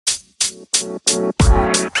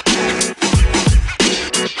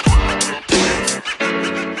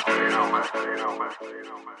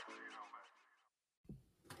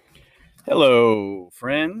Hello,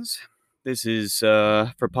 friends. This is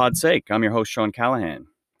For Pod's Sake. I'm your host, Sean Callahan.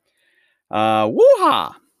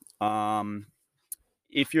 Woo-ha!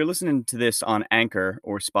 If you're listening to this on Anchor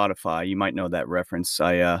or Spotify, you might know that reference.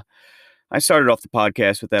 I started off the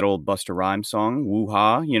podcast with that old Busta Rhymes song,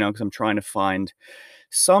 Woo-ha, because I'm trying to find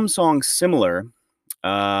some songs similar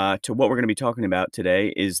to what we're going to be talking about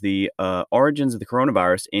today is the origins of the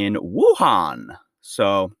coronavirus in Wuhan.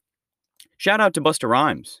 So, shout out to Busta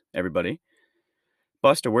Rhymes, everybody.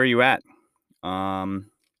 Busta, where you at? All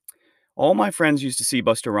my friends used to see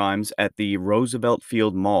Busta Rhymes at the Roosevelt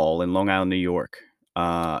Field Mall in Long Island, New York,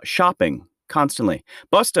 shopping constantly.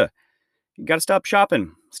 Busta, you got to stop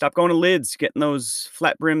shopping. Stop going to Lids, getting those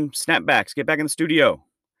flat brim snapbacks. Get back in the studio.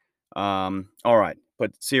 All right,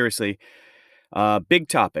 but seriously, big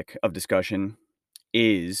topic of discussion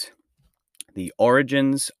is the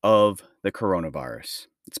origins of the coronavirus.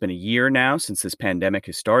 It's been a year now since this pandemic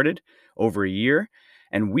has started, over a year,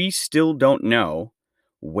 and we still don't know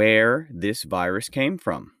where this virus came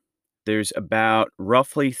from. There's about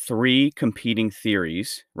roughly 3 competing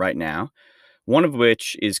theories right now, one of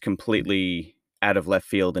which is completely out of left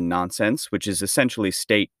field and nonsense, which is essentially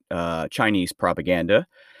state Chinese propaganda.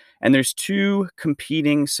 And there's 2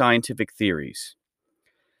 competing scientific theories,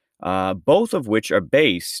 both of which are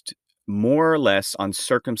based more or less on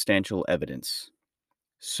circumstantial evidence.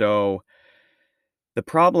 So the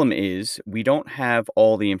problem is we don't have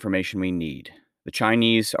all the information we need. The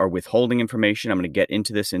Chinese are withholding information. I'm going to get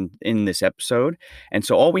into this in this episode. And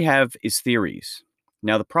so all we have is theories.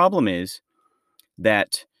 Now, the problem is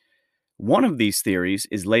that one of these theories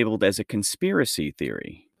is labeled as a conspiracy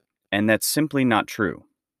theory, and that's simply not true.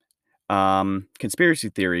 Conspiracy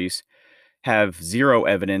theories have zero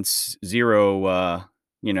evidence, zero,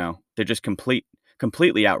 they're just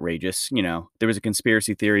completely outrageous. There was a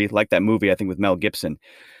conspiracy theory, like that movie, I think, with Mel Gibson,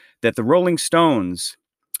 that the Rolling Stones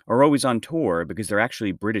are always on tour because they're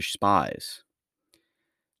actually British spies.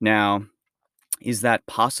 Now, is that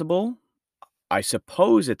possible? I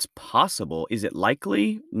suppose it's possible. Is it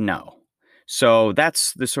likely? No. So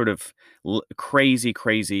that's the sort of crazy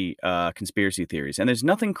conspiracy theories. And there's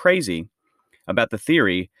nothing crazy about the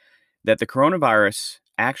theory that the coronavirus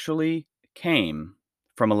actually came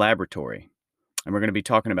from a laboratory. And we're going to be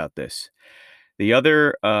talking about this. The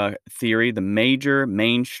other theory, the major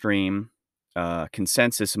mainstream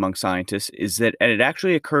consensus among scientists, is that it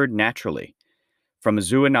actually occurred naturally from a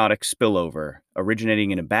zoonotic spillover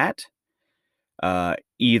originating in a bat,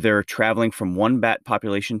 either traveling from one bat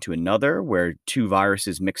population to another, where 2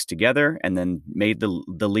 viruses mixed together and then made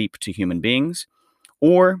the leap to human beings,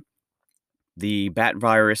 or the bat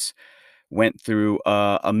virus went through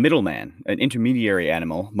a middleman, an intermediary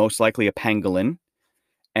animal, most likely a pangolin,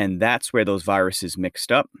 and that's where those viruses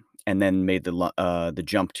mixed up and then made the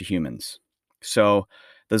jump to humans. So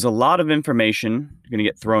there's a lot of information going to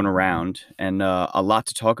get thrown around and a lot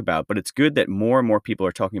to talk about, but it's good that more and more people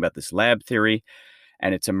are talking about this lab theory,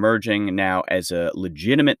 and it's emerging now as a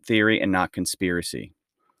legitimate theory and not conspiracy.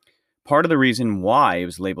 Part of the reason why it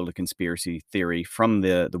was labeled a conspiracy theory from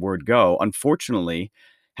the word go, unfortunately,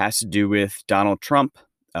 has to do with Donald Trump,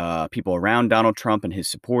 people around Donald Trump and his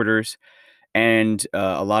supporters, and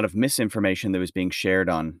a lot of misinformation that was being shared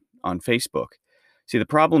on Facebook. See, the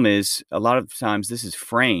problem is a lot of times this is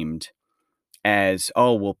framed as,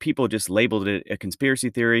 oh, well, people just labeled it a conspiracy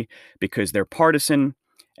theory because they're partisan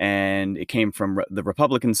and it came from the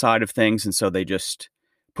Republican side of things, and so they just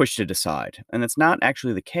pushed it aside. And that's not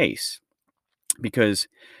actually the case, because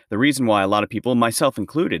the reason why a lot of people, myself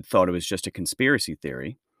included, thought it was just a conspiracy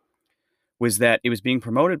theory was that it was being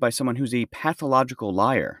promoted by someone who's a pathological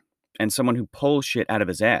liar and someone who pulls shit out of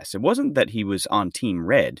his ass. It wasn't that he was on Team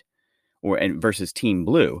Red versus Team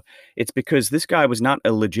Blue. It's because this guy was not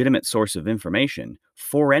a legitimate source of information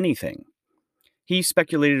for anything. He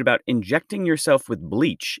speculated about injecting yourself with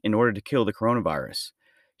bleach in order to kill the coronavirus.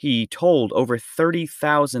 He told over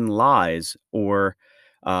 30,000 lies or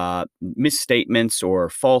misstatements or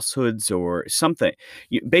falsehoods or something,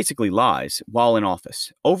 basically lies, while in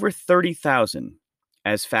office. Over 30,000,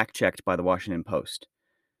 as fact-checked by the Washington Post.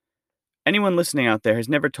 Anyone listening out there has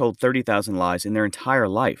never told 30,000 lies in their entire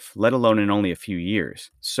life, let alone in only a few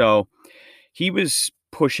years. So he was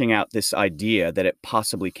pushing out this idea that it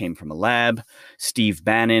possibly came from a lab. Steve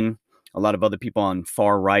Bannon, a lot of other people on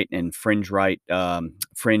far right and fringe websites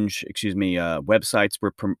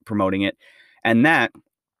were promoting it. And that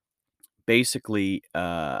basically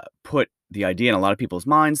put the idea in a lot of people's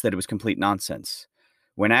minds that it was complete nonsense.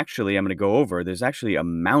 when actually, I'm going to go over, there's actually a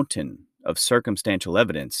mountain of circumstantial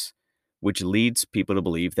evidence which leads people to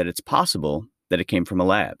believe that it's possible that it came from a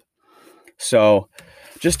lab. So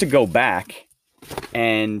just to go back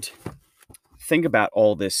and think about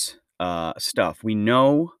all this stuff, we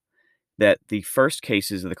know that the first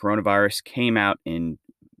cases of the coronavirus came out in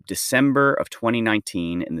December of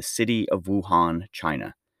 2019 in the city of Wuhan,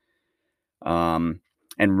 China. And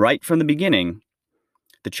right from the beginning,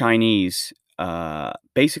 the Chinese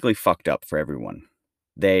basically fucked up for everyone.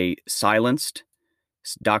 They silenced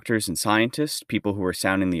doctors and scientists, people who were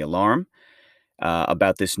sounding the alarm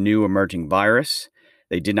about this new emerging virus.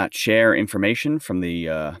 They did not share information from the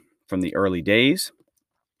early days,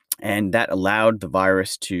 and that allowed the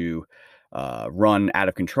virus to run out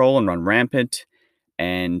of control and run rampant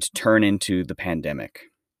and turn into the pandemic.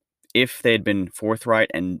 If they had been forthright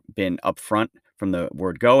and been upfront from the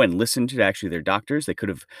word go and listened to actually their doctors, they could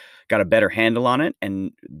have got a better handle on it.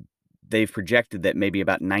 And they've projected that maybe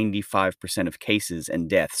about 95% of cases and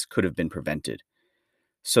deaths could have been prevented.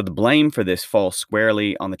 So the blame for this falls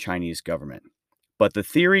squarely on the Chinese government. But the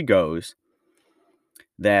theory goes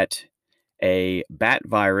that a bat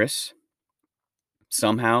virus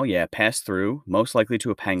somehow, passed through, most likely to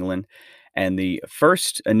a pangolin. And the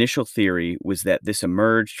first initial theory was that this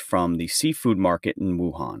emerged from the seafood market in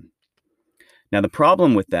Wuhan. Now, the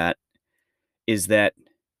problem with that is that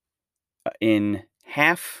in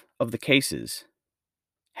half of the cases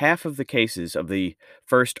of the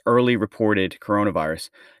first early reported coronavirus,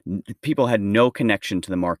 people had no connection to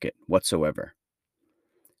the market whatsoever.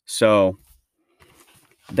 So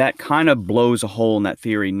that kind of blows a hole in that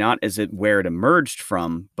theory, not as where it emerged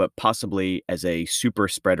from, but possibly as a super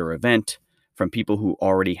spreader event from people who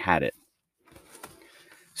already had it.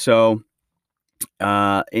 So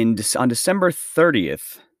on December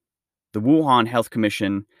 30th, the Wuhan Health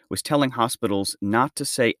Commission was telling hospitals not to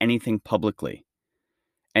say anything publicly.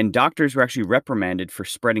 And doctors were actually reprimanded for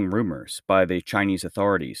spreading rumors by the Chinese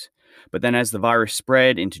authorities. But then as the virus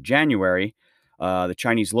spread into January, the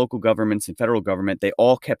Chinese local governments and federal government, they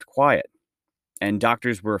all kept quiet. And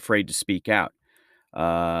doctors were afraid to speak out.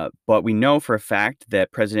 But we know for a fact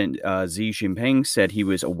that President Xi Jinping said he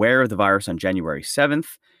was aware of the virus on January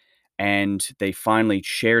 7th. And they finally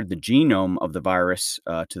shared the genome of the virus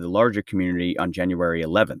to the larger community on January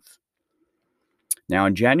 11th. Now,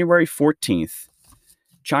 on January 14th,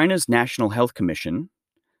 China's National Health Commission,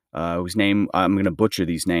 whose name, I'm going to butcher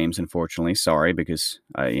these names, unfortunately. Sorry, because,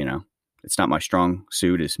 it's not my strong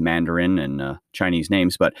suit is Mandarin and Chinese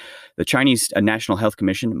names. But the Chinese National Health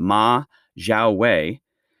Commission, Ma Xiaowei,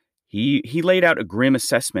 he laid out a grim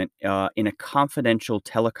assessment in a confidential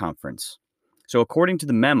teleconference. So according to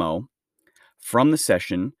the memo from the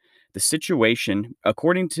session, the situation,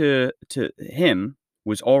 according to him,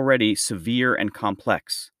 was already severe and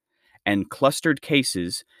complex. And clustered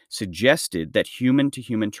cases suggested that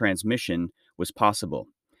human-to-human transmission was possible.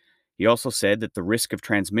 He also said that the risk of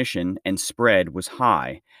transmission and spread was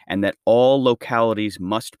high, and that all localities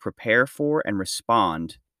must prepare for and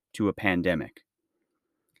respond to a pandemic.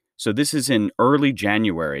 So this is in early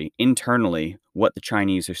January, internally, what the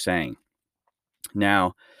Chinese are saying.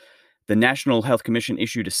 Now, the National Health Commission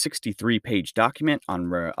issued a 63-page document on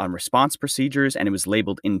response procedures, and it was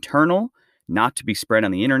labeled internal, not to be spread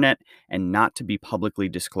on the internet, and not to be publicly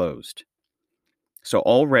disclosed. So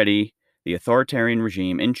already, the authoritarian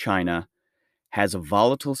regime in China has a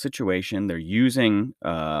volatile situation. They're using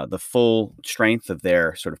the full strength of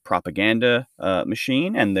their sort of propaganda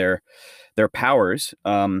machine and their powers,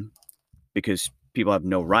 because people have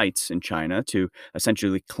no rights in China, to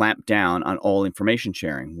essentially clamp down on all information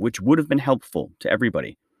sharing, which would have been helpful to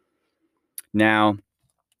everybody. Now,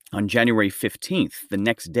 on January 15th, the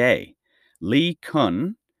next day, Li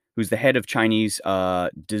Kun, who's the head of Chinese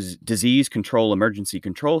Disease Control Emergency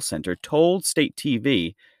Control Center, told state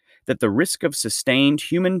TV that the risk of sustained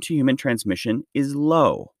human-to-human transmission is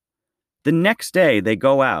low. The next day, they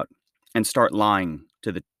go out and start lying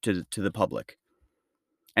to the public.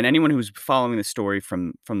 And anyone who's following the story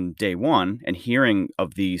from day one and hearing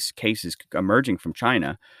of these cases emerging from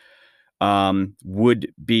China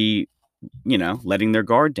would be, letting their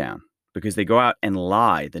guard down, because they go out and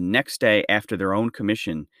lie the next day after their own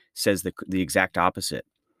commission says the exact opposite.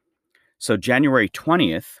 So January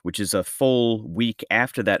 20th, which is a full week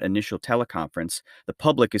after that initial teleconference, the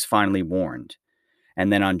public is finally warned.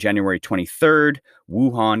 And then on January 23rd,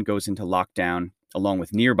 Wuhan goes into lockdown along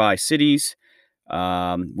with nearby cities,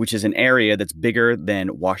 which is an area that's bigger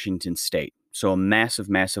than Washington State. So a massive,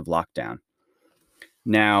 massive lockdown.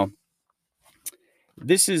 Now,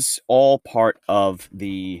 this is all part of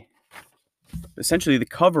essentially the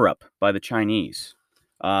cover-up by the Chinese.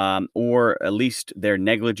 or at least their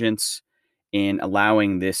negligence in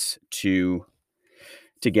allowing this to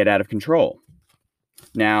get out of control.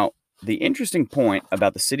 Now, the interesting point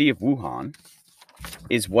about the city of Wuhan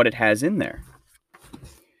is what it has in there.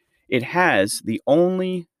 It has the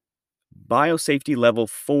only biosafety level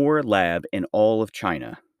 4 lab in all of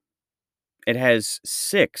China. It has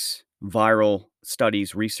 6 viral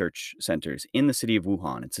studies research centers in the city of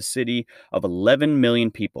Wuhan. It's a city of 11 million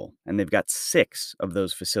people, and they've got 6 of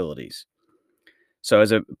those facilities. So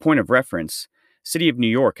as a point of reference, city of New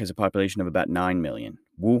York has a population of about 9 million.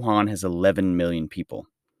 Wuhan has 11 million people,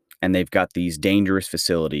 and they've got these dangerous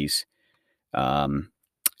facilities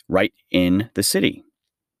right in the city.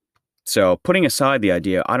 So putting aside the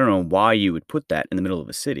idea, I don't know why you would put that in the middle of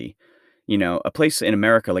a city. You know, a place in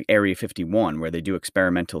America like Area 51 where they do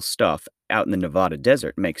experimental stuff out in the Nevada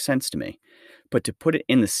desert makes sense to me. But to put it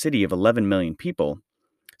in the city of 11 million people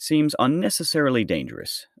seems unnecessarily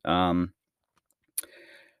dangerous.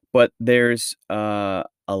 But there's a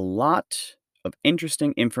lot of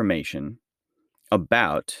interesting information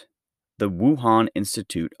about the Wuhan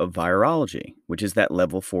Institute of Virology, which is that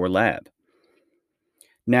level 4 lab.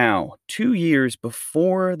 Now, 2 years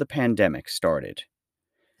before the pandemic started,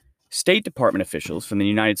 State Department officials from the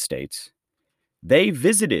United States, they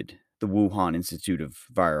visited the Wuhan Institute of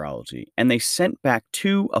Virology, and they sent back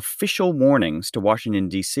 2 official warnings to Washington,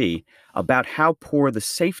 D.C. about how poor the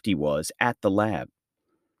safety was at the lab.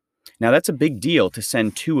 Now, that's a big deal to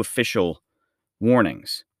send 2 official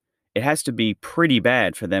warnings. It has to be pretty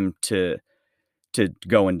bad for them to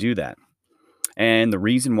go and do that. And the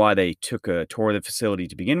reason why they took a tour of the facility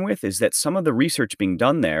to begin with is that some of the research being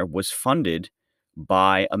done there was funded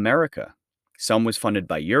by America. Some was funded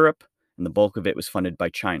by Europe, and the bulk of it was funded by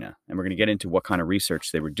China. And we're going to get into what kind of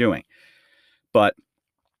research they were doing. But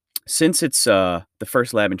since it's the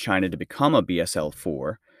first lab in China to become a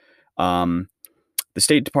BSL-4, the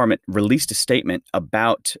State Department released a statement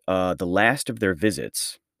about the last of their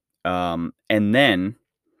visits. And then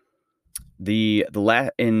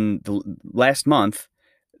in the last month,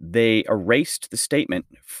 they erased the statement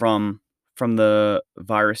from the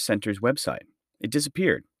virus center's website. It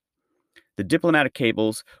disappeared. The diplomatic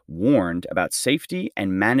cables warned about safety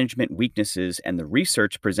and management weaknesses, and the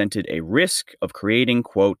research presented a risk of creating,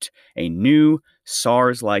 quote, a new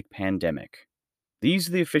SARS-like pandemic. These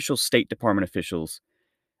are the official State Department officials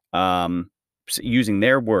using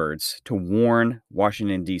their words to warn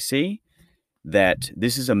Washington, D.C. that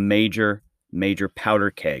this is a major powder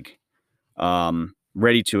keg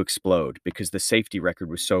ready to explode because the safety record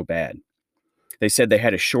was so bad. They said they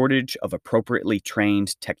had a shortage of appropriately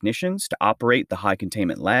trained technicians to operate the high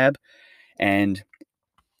containment lab. And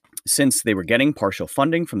since they were getting partial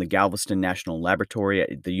funding from the Galveston National Laboratory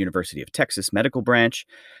at the University of Texas Medical Branch,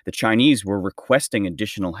 the Chinese were requesting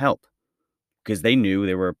additional help because they knew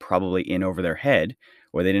they were probably in over their head,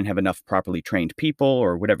 or they didn't have enough properly trained people,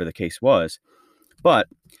 or whatever the case was. But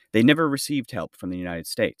they never received help from the United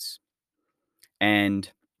States.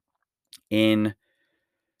 And in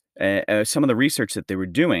some of the research that they were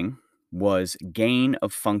doing was gain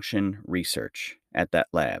of function research at that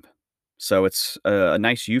lab. So it's a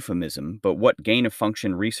nice euphemism, but what gain of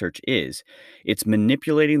function research is, it's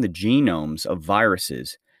manipulating the genomes of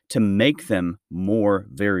viruses to make them more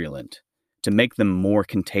virulent, to make them more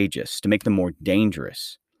contagious, to make them more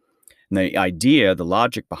dangerous. And the idea, the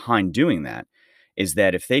logic behind doing that is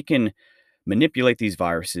that if they can manipulate these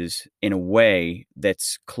viruses in a way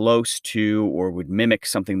that's close to or would mimic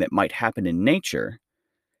something that might happen in nature,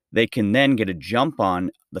 they can then get a jump on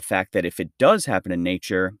the fact that if it does happen in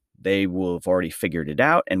nature, they will have already figured it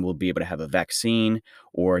out and will be able to have a vaccine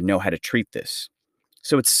or know how to treat this.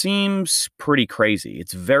 So it seems pretty crazy.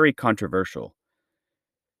 It's very controversial.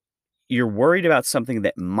 You're worried about something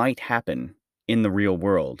that might happen in the real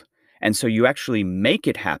world, and so you actually make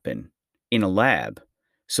it happen in a lab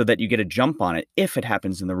so that you get a jump on it if it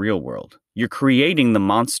happens in the real world. You're creating the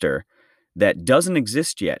monster that doesn't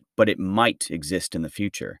exist yet, but it might exist in the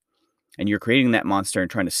future. And you're creating that monster and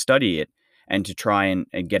trying to study it and to try and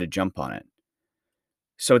get a jump on it.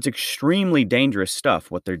 So it's extremely dangerous stuff,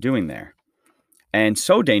 what they're doing there. And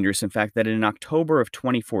so dangerous, in fact, that in October of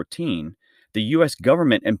 2014, the U.S.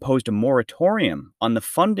 government imposed a moratorium on the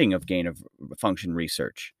funding of gain of function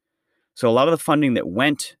research. So a lot of the funding that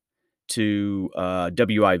went to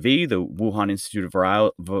WIV, the Wuhan Institute of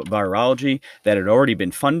Virology, that had already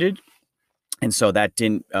been funded, and so that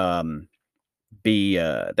didn't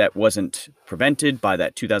that wasn't prevented by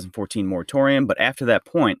that 2014 moratorium. But after that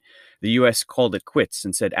point, the U.S. called it quits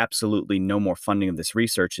and said absolutely no more funding of this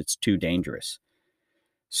research. It's too dangerous.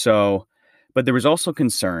 So But there was also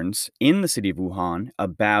concerns in the city of Wuhan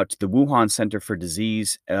about the Wuhan Center for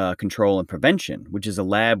Disease Control and Prevention, which is a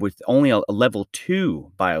lab with only a level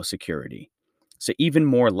 2 biosecurity. So even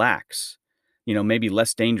more lax, maybe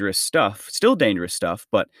less dangerous stuff, still dangerous stuff,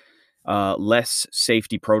 but less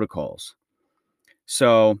safety protocols.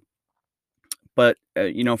 So, but,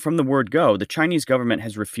 from the word go, the Chinese government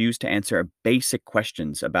has refused to answer basic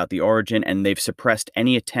questions about the origin, and they've suppressed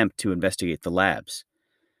any attempt to investigate the labs.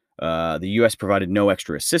 The U.S. provided no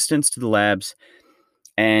extra assistance to the labs,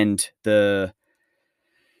 and the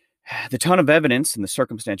ton of evidence and the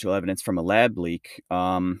circumstantial evidence from a lab leak,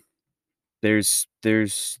 there's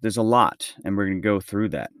a lot, and we're going to go through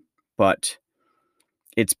that. But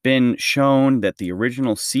it's been shown that the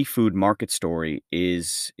original seafood market story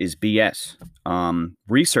is BS.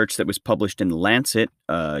 Research that was published in The Lancet,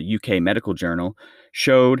 UK medical journal,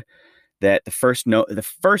 showed that the first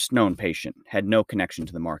known patient had no connection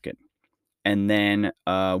to the market. And then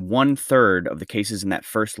 1/3 of the cases in that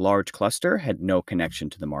first large cluster had no connection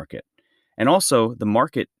to the market. And also, the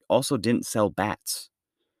market also didn't sell bats.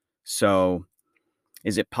 So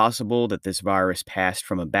is it possible that this virus passed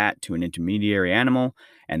from a bat to an intermediary animal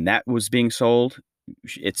and that was being sold?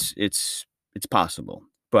 It's possible.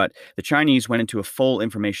 But the Chinese went into a full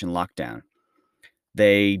information lockdown.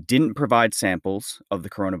 They didn't provide samples of the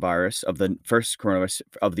coronavirus, of the first coronavirus,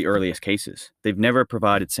 of the earliest cases. They've never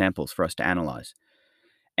provided samples for us to analyze.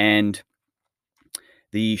 And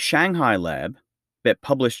the Shanghai lab that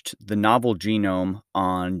published the novel genome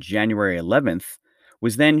on January 11th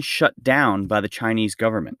was then shut down by the Chinese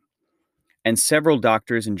government. And several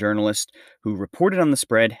doctors and journalists who reported on the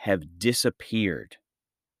spread have disappeared.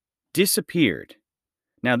 Disappeared.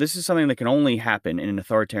 Now, this is something that can only happen in an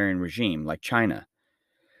authoritarian regime like China.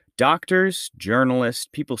 Doctors, journalists,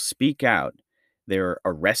 people speak out. They're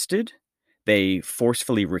arrested, they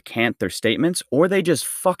forcefully recant their statements, or they just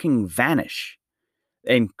fucking vanish.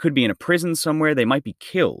 And could be in a prison somewhere, they might be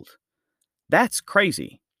killed. That's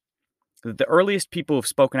crazy. The earliest people who have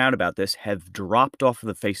spoken out about this have dropped off of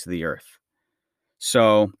the face of the earth.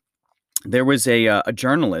 So there was a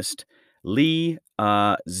journalist, Li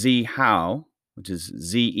Zihao, which is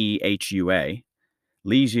Zehua.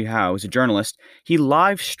 Li Zihao is a journalist. He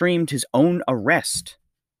live streamed his own arrest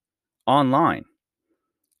online,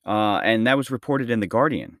 and that was reported in The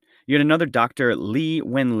Guardian. You had another doctor, Li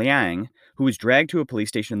Wenliang, who was dragged to a police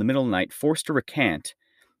station in the middle of the night, forced to recant,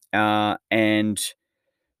 and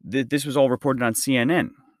this was all reported on CNN.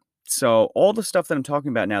 So all the stuff that I'm talking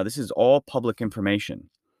about now, this is all public information.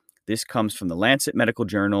 This comes from the Lancet Medical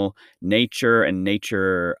Journal, Nature and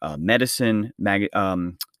Nature Medicine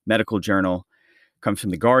Medical Journal. Comes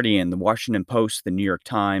from The Guardian, The Washington Post, The New York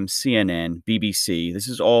Times, CNN, BBC. This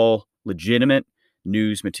is all legitimate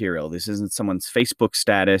news material. This isn't someone's Facebook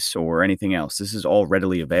status or anything else. This is all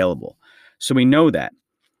readily available. So we know that.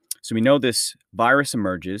 So we know this virus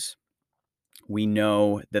emerges. We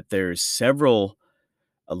know that there's several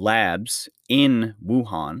labs in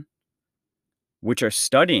Wuhan which are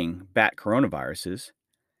studying bat coronaviruses.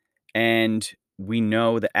 And we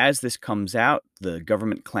know that as this comes out, the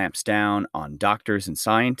government clamps down on doctors and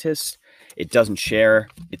scientists. It doesn't share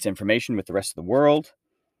its information with the rest of the world.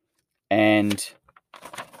 And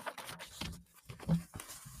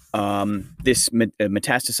this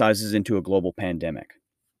metastasizes into a global pandemic.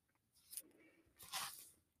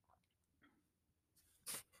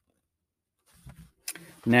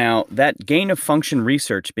 Now, that gain-of-function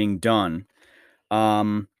research being done,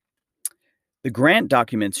 the grant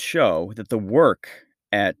documents show that the work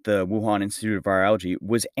at the Wuhan Institute of Virology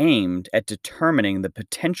was aimed at determining the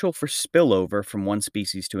potential for spillover from one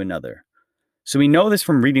species to another. So we know this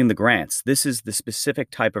from reading the grants. This is the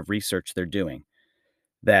specific type of research they're doing.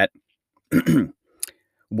 That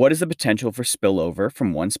what is the potential for spillover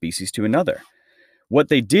from one species to another? What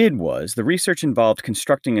they did was the research involved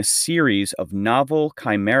constructing a series of novel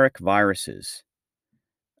chimeric viruses.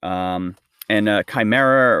 And a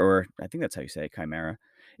chimera, or I think that's how you say it, chimera.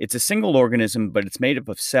 It's a single organism, but it's made up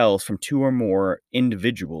of cells from 2 or more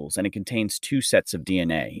individuals, and it contains 2 sets of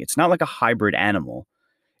DNA. It's not like a hybrid animal.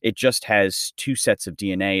 It just has 2 sets of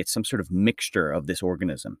DNA. It's some sort of mixture of this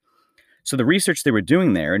organism. So the research they were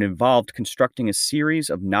doing there, it involved constructing a series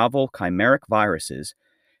of novel chimeric viruses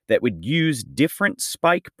that would use different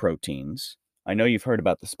spike proteins. I know you've heard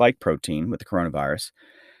about the spike protein with the coronavirus.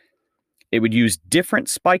 It would use different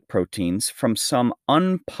spike proteins from some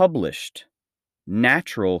unpublished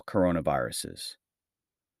natural coronaviruses.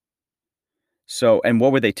 So, and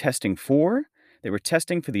what were they testing for? They were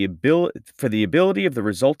testing for the ability of the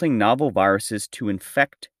resulting novel viruses to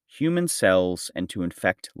infect human cells and to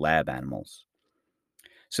infect lab animals.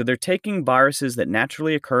 So they're taking viruses that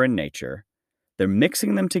naturally occur in nature, they're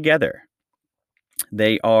mixing them together.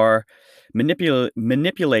 They are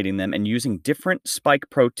manipulating them and using different spike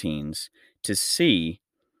proteins to see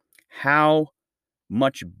how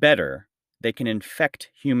much better they can infect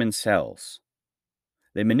human cells.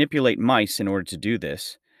 They manipulate mice in order to do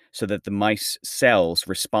this so that the mice cells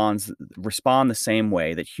respond the same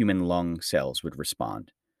way that human lung cells would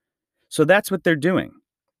respond. So that's what they're doing.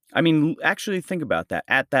 I mean, actually think about that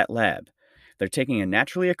at that lab. They're taking a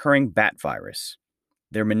naturally occurring bat virus.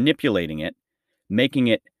 They're manipulating it, making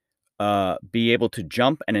it be able to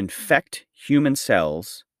jump and infect human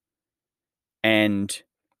cells. And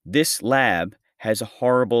this lab has a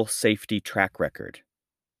horrible safety track record.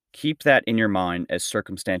 Keep that in your mind as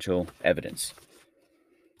circumstantial evidence.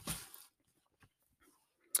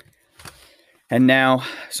 And now,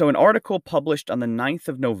 so an article published on the 9th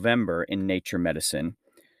of November in Nature Medicine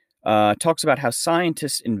talks about how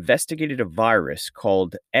scientists investigated a virus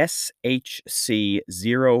called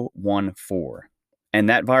SHC014. And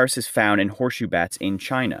that virus is found in horseshoe bats in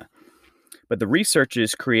China. But the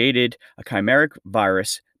researchers created a chimeric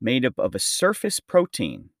virus made up of a surface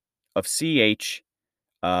protein of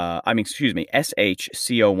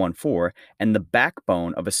SHCO14 and the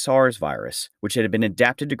backbone of a SARS virus, which had been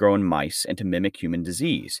adapted to grow in mice and to mimic human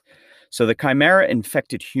disease. So the chimera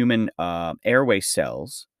infected human airway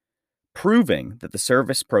cells, proving that the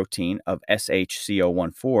surface protein of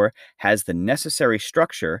SHCO14 has the necessary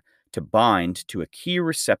structure to bind to a key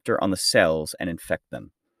receptor on the cells and infect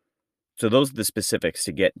them. So those are the specifics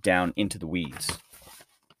to get down into the weeds.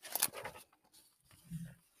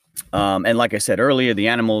 And like I said earlier, the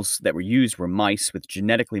animals that were used were mice with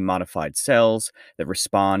genetically modified cells that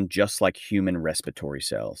respond just like human respiratory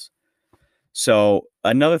cells. So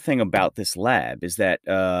another thing about this lab is that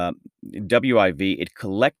WIV, it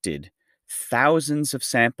collected thousands of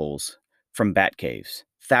samples from bat caves.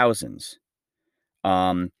 Thousands.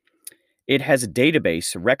 It has a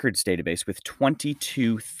database, a records database, with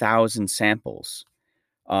 22,000 samples.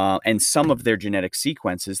 And some of their genetic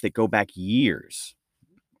sequences that go back years.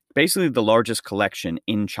 Basically the largest collection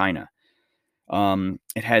in China.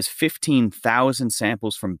 It has 15,000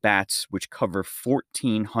 samples from bats, which cover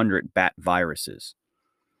 1,400 bat viruses.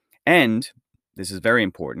 And, this is very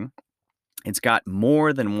important, it's got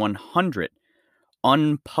more than 100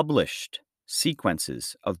 unpublished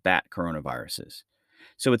sequences of bat coronaviruses.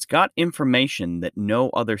 So it's got information that no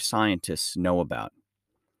other scientists know about.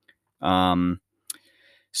 But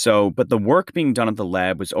the work being done at the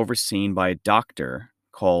lab was overseen by a doctor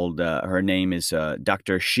called, her name is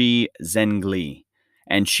Dr. Shi Zhengli.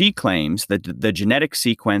 And she claims that the genetic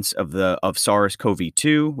sequence of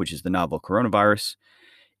SARS-CoV-2, which is the novel coronavirus,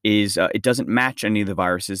 it doesn't match any of the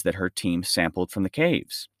viruses that her team sampled from the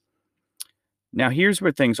caves. Now, here's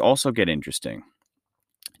where things also get interesting.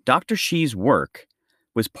 Dr. Shi's work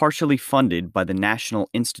was partially funded by the National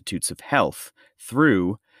Institutes of Health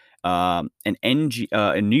through a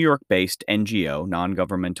New York-based NGO,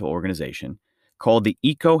 non-governmental organization, called the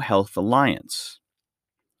Eco Health Alliance.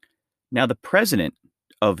 Now, the president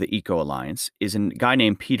of the Eco Alliance is a guy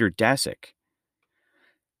named Peter Daszak.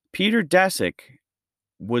 Peter Daszak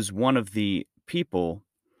was one of the people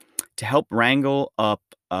to help wrangle up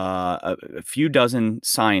a few dozen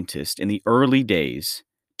scientists in the early days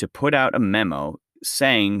to put out a memo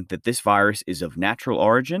saying that this virus is of natural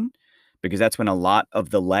origin, because that's when a lot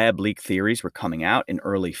of the lab leak theories were coming out in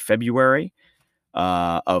early February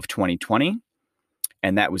of 2020.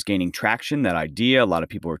 And that was gaining traction, that idea. A lot of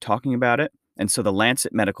people were talking about it. And so the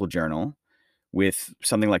Lancet Medical Journal, with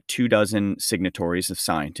something like 24 signatories of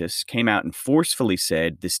scientists, came out and forcefully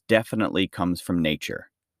said this definitely comes from nature.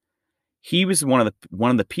 He was one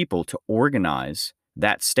of the people to organize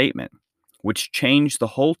that statement, which changed the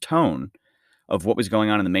whole tone of what was going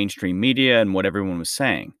on in the mainstream media and what everyone was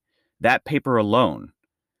saying. That paper alone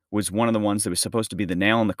was one of the ones that was supposed to be the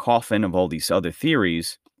nail in the coffin of all these other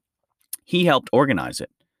theories. He helped organize it,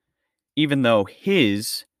 even though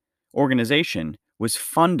his organization was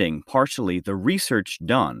funding partially the research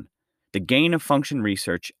done, the gain-of-function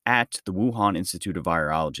research at the Wuhan Institute of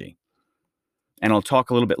Virology. And I'll talk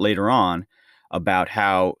a little bit later on about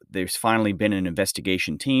how there's finally been an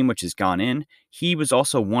investigation team which has gone in. He was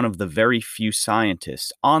also one of the very few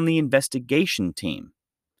scientists on the investigation team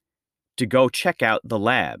to go check out the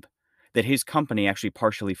lab that his company actually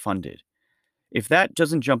partially funded. If that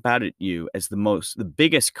doesn't jump out at you as the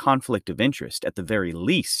biggest conflict of interest at the very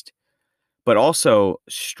least, but also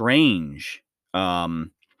strange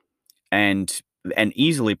and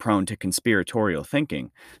easily prone to conspiratorial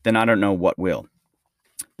thinking, then I don't know what will.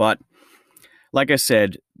 But Like I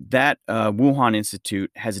said, that Wuhan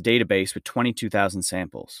Institute has a database with 22,000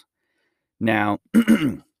 samples. Now,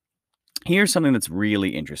 here's something that's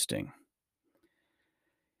really interesting.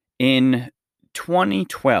 In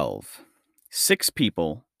 2012, 6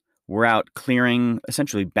 people were out clearing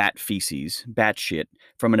essentially bat feces, bat shit,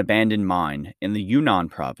 from an abandoned mine in the Yunnan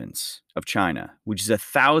province of China, which is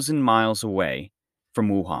 1,000 miles away from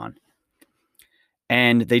Wuhan.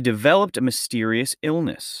 And they developed a mysterious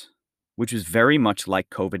illness, which was very much like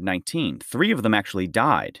COVID-19. 3 of them actually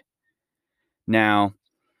died. Now,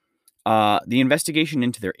 the investigation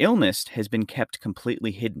into their illness has been kept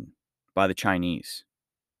completely hidden by the Chinese.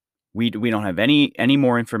 We don't have any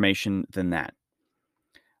more information than that.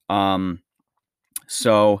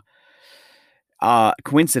 So,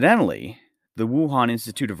 coincidentally, the Wuhan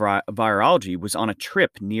Institute of Virology was on a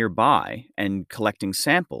trip nearby and collecting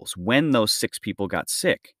samples when those 6 people got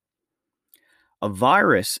sick. A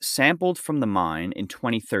virus sampled from the mine in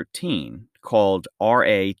 2013 called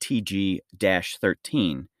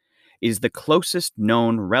RATG-13 is the closest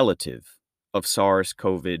known relative of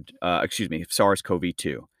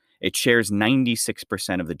SARS-CoV-2. It shares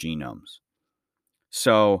 96% of the genomes.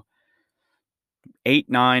 So 8,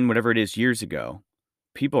 9, whatever it is, years ago,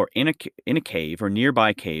 people are in a cave or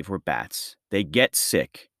nearby cave where bats. They get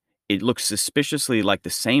sick. It looks suspiciously like the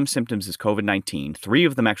same symptoms as COVID-19. 3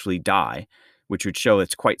 of them actually die, which would show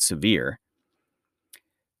it's quite severe.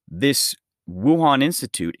 This Wuhan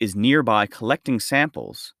Institute is nearby collecting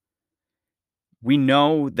samples. We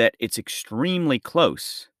know that it's extremely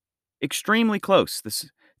close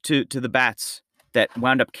to the bats that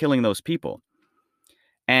wound up killing those people.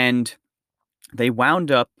 And they wound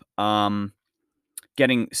up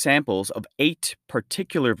getting samples of 8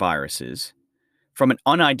 particular viruses from an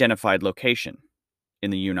unidentified location in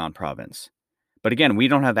the Yunnan province. But again, we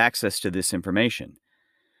don't have access to this information.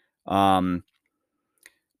 But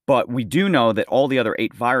we do know that all the other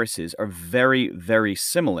 8 viruses are very, very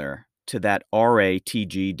similar to that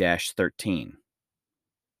RATG-13.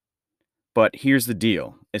 But here's the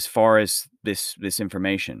deal as far as this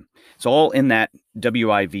information. It's all in that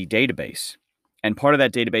WIV database. And part of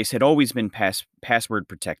that database had always been password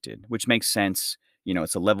protected, which makes sense. You know,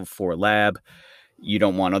 it's a level 4 lab. You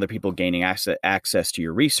don't want other people gaining access to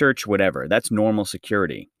your research, whatever. That's normal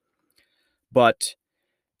security. But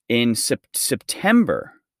in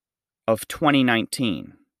September of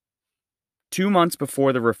 2019, 2 months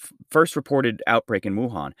before the first reported outbreak in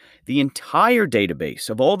Wuhan, the entire database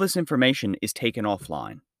of all this information is taken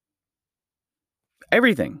offline.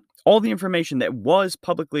 Everything, all the information that was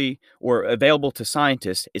publicly or available to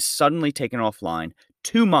scientists is suddenly taken offline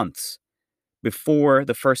 2 months before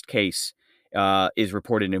the first case is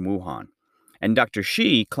reported in Wuhan. And Dr.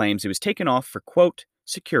 Shi claims it was taken off for, quote,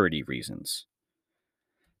 security reasons.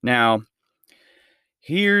 Now,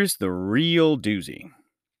 here's the real doozy.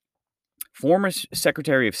 Former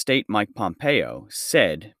Secretary of State Mike Pompeo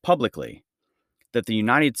said publicly that the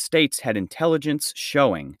United States had intelligence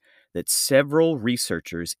showing that several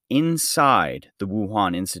researchers inside the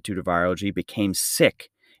Wuhan Institute of Virology became sick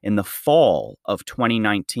in the fall of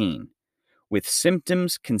 2019 with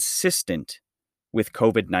symptoms consistent with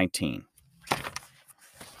COVID-19.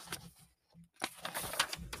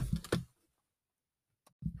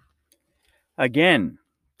 Again,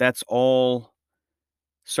 that's all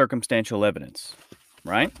circumstantial evidence,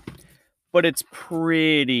 right? But it's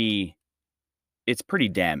pretty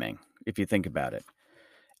damning if you think about it.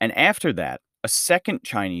 And after that, a second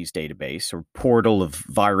Chinese database or portal of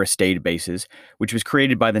virus databases, which was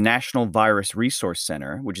created by the National Virus Resource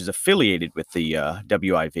Center, which is affiliated with the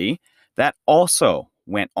WIV, that also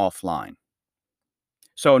went offline.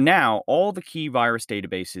 So now all the key virus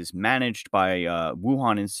databases managed by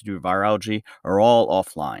Wuhan Institute of Virology are all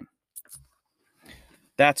offline.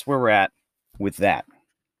 That's where we're at with that.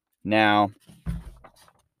 Now,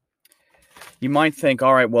 you might think,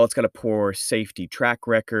 all right, well, it's got a poor safety track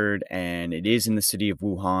record, and it is in the city of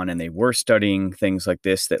Wuhan, and they were studying things like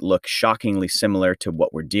this that look shockingly similar to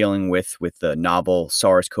what we're dealing with the novel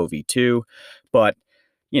SARS-CoV-2. But,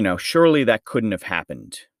 you know, surely that couldn't have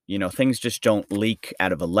happened. You know, things just don't leak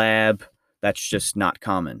out of a lab. That's just not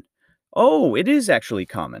common. Oh, it is actually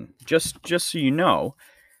common. Just so you know,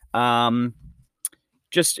 even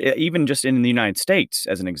in the United States,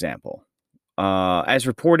 as an example. As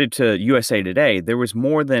reported to USA Today, there was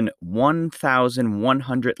more than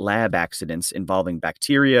 1,100 lab accidents involving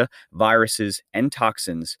bacteria, viruses, and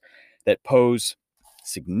toxins that pose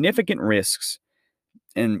significant risks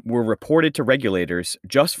and were reported to regulators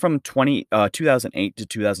just from 2008 to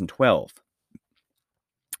 2012.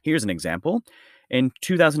 Here's an example. In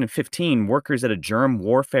 2015, workers at a germ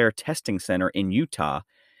warfare testing center in Utah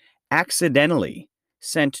accidentally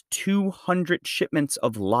sent 200 shipments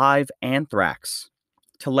of live anthrax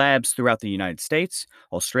to labs throughout the United States,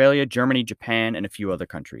 Australia, Germany, Japan, and a few other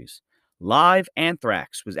countries. Live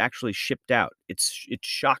anthrax was actually shipped out. It's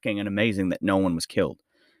shocking and amazing that no one was killed.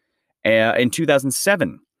 In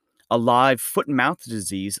 2007, a live foot and mouth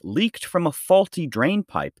disease leaked from a faulty drain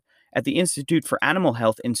pipe at the Institute for Animal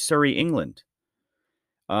Health in Surrey, England.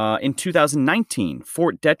 In 2019,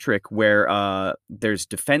 Fort Detrick, where there's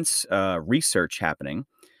defense research happening,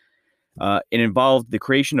 it involved the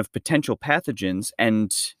creation of potential pathogens,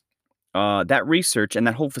 and that research and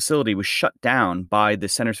that whole facility was shut down by the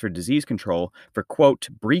Centers for Disease Control for, quote,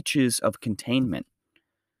 breaches of containment.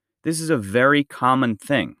 This is a very common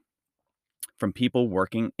thing from people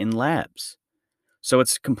working in labs. So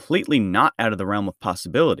it's completely not out of the realm of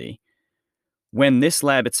possibility when this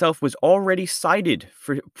lab itself was already cited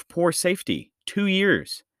for poor safety 2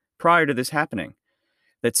 years prior to this happening,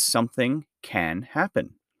 that something can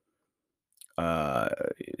happen.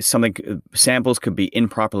 Samples could be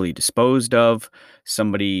improperly disposed of.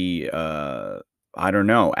 Somebody, I don't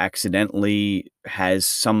know, accidentally has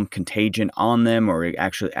some contagion on them, or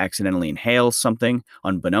actually accidentally inhales something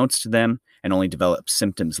unbeknownst to them and only develops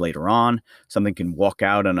symptoms later on. Something can walk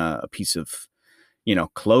out on a piece of,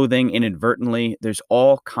 clothing inadvertently. There's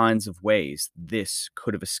all kinds of ways this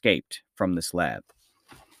could have escaped from this lab.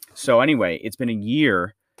 So anyway, it's been a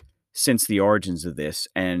year since the origins of this,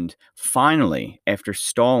 and finally, after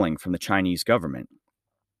stalling from the Chinese government,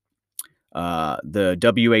 the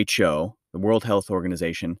WHO, the World Health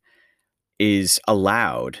Organization, is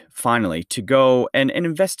allowed finally to go and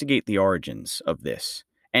investigate the origins of this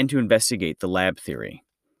and to investigate the lab theory.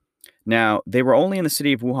 Now, they were only in the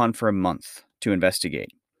city of Wuhan for a month to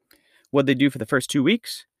investigate. What did they do for the first 2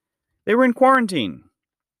 weeks? They were in quarantine.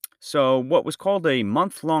 So what was called a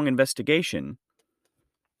month-long investigation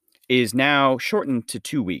is now shortened to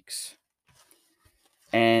 2 weeks.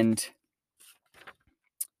 And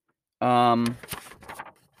hold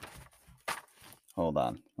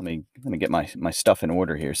on. Let me get my stuff in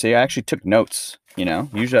order here. See, I actually took notes,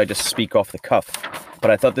 Usually I just speak off the cuff,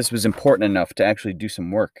 but I thought this was important enough to actually do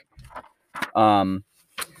some work.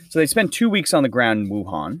 So they spend 2 weeks on the ground in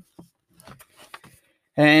Wuhan.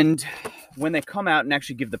 And when they come out and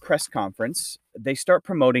actually give the press conference, they start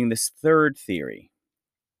promoting this third theory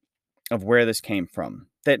of where this came from.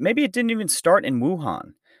 That maybe it didn't even start in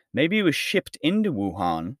Wuhan. Maybe it was shipped into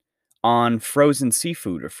Wuhan on frozen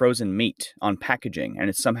seafood or frozen meat on packaging, and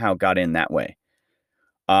it somehow got in that way.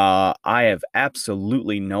 I have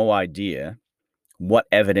absolutely no idea what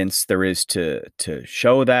evidence there is to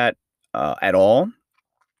show that at all.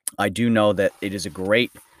 I do know that it is a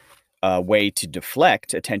great way to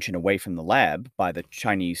deflect attention away from the lab by the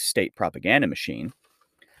Chinese state propaganda machine.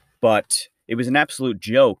 But it was an absolute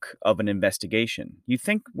joke of an investigation. You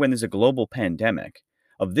think when there's a global pandemic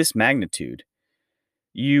of this magnitude,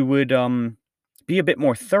 you would be a bit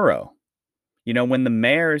more thorough. When the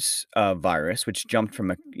MERS virus, which jumped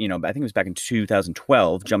from I think it was back in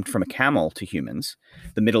 2012, jumped from a camel to humans,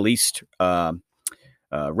 the Middle East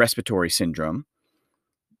respiratory syndrome,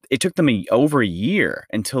 it took them over a year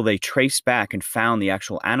until they traced back and found the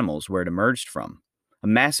actual animals where it emerged from. A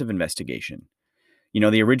massive investigation.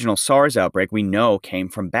 The original SARS outbreak we know came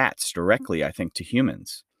from bats directly, I think, to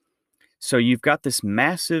humans. So you've got this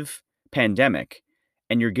massive pandemic,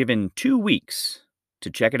 and you're given 2 weeks to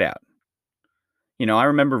check it out. I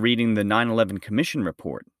remember reading the 9/11 Commission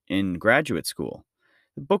report in graduate school.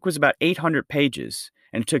 The book was about 800 pages,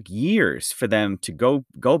 and it took years for them to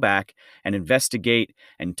go back and investigate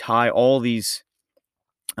and tie all these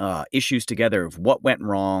issues together of what went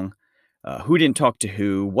wrong, who didn't talk to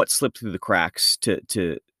who, what slipped through the cracks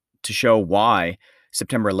to show why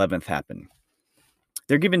September 11th happened.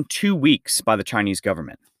 They're given 2 weeks by the Chinese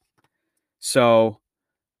government. So,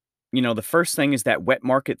 the first thing is that wet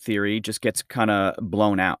market theory just gets kind of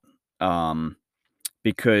blown out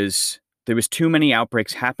because there was too many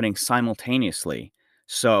outbreaks happening simultaneously.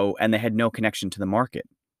 And they had no connection to the market.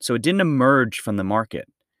 So it didn't emerge from the market.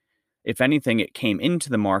 If anything, it came into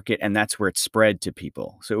the market, and that's where it spread to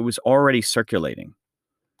people. So it was already circulating.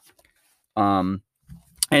 And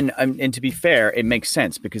to be fair, it makes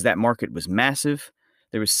sense because that market was massive.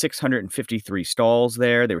 There was 653 stalls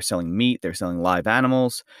there. They were selling meat. They were selling live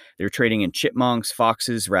animals. They were trading in chipmunks,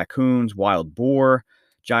 foxes, raccoons, wild boar,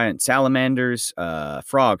 giant salamanders,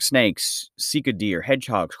 frogs, snakes, sika deer,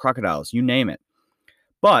 hedgehogs, crocodiles, you name it.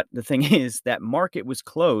 But the thing is, that market was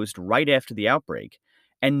closed right after the outbreak,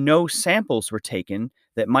 and no samples were taken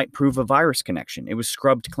that might prove a virus connection. It was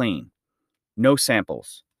scrubbed clean. No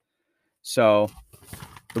samples. So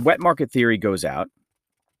the wet market theory goes out,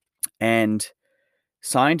 and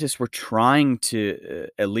scientists were trying to,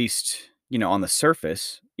 at least, on the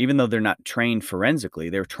surface, even though they're not trained forensically,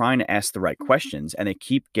 they're trying to ask the right questions, and they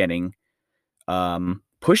keep getting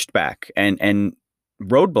pushed back and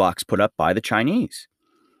roadblocks put up by the Chinese.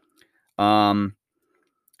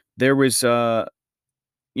 There was,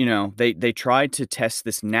 they tried to test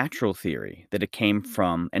this natural theory that it came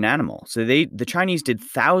from an animal. So the Chinese did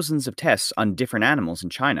thousands of tests on different animals in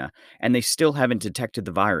China, and they still haven't detected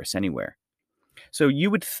the virus anywhere. So you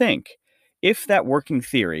would think, if that working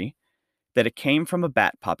theory that it came from a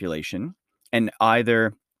bat population, and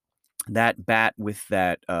either that bat with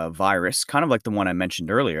that virus, kind of like the one I mentioned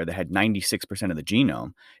earlier that had 96% of the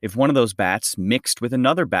genome, if one of those bats mixed with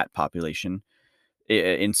another bat population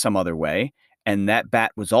in some other way, and that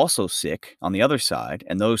bat was also sick on the other side,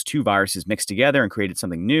 and those two viruses mixed together and created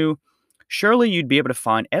something new, surely you'd be able to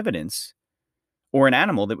find evidence or an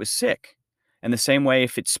animal that was sick. And the same way,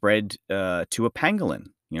 if it spread to a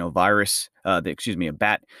pangolin, a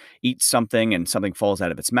bat eats something and something falls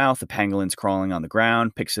out of its mouth, the pangolin's crawling on the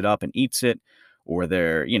ground, picks it up and eats it, or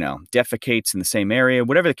they're, defecates in the same area,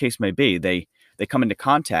 whatever the case may be, they come into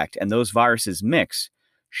contact and those viruses mix.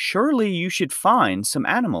 Surely you should find some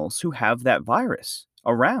animals who have that virus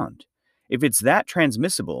around. If it's that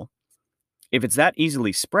transmissible, if it's that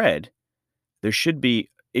easily spread, it should be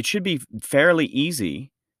fairly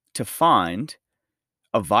easy to find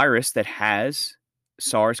a virus that has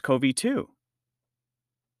SARS-CoV-2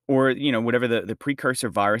 or, whatever the precursor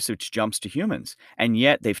virus which jumps to humans. And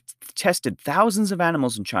yet they've tested thousands of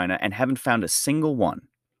animals in China and haven't found a single one.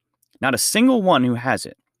 Not a single one who has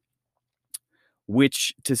it,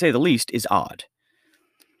 which, to say the least, is odd.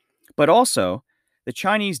 But also, the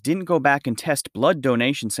Chinese didn't go back and test blood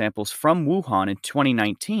donation samples from Wuhan in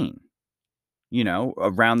 2019.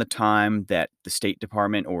 Around the time that the State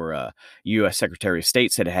Department or U.S. Secretary of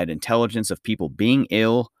State said it had intelligence of people being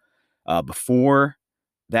ill before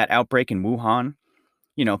that outbreak in Wuhan.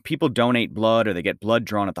 People donate blood or they get blood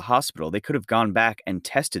drawn at the hospital. They could have gone back and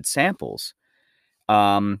tested samples.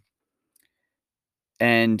 And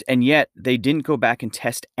yet they didn't go back and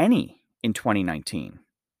test any in 2019.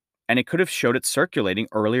 And it could have showed it circulating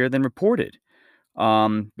earlier than reported.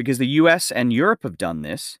 Because the U.S. and Europe have done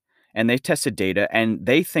this. And they've tested data, and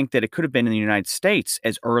they think that it could have been in the United States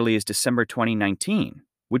as early as December 2019,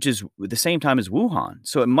 which is the same time as Wuhan.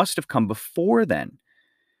 So it must have come before then.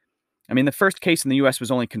 I mean, the first case in the U.S. was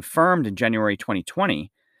only confirmed in January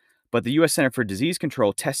 2020, but the U.S. Center for Disease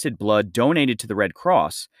Control tested blood donated to the Red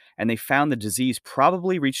Cross, and they found the disease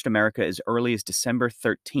probably reached America as early as December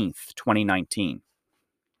 13th, 2019.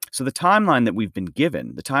 So the timeline that we've been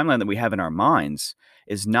given, the timeline that we have in our minds,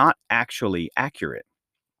 is not actually accurate.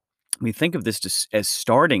 We think of this as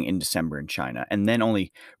starting in December in China and then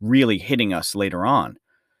only really hitting us later on.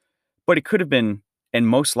 But it could have been, and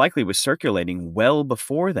most likely was circulating well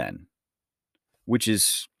before then, which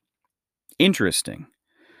is interesting.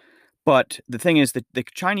 But the thing is that the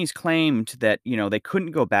Chinese claimed that, they couldn't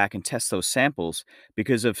go back and test those samples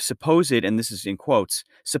because of supposed, and this is in quotes,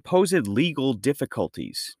 supposed legal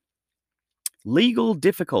difficulties. Legal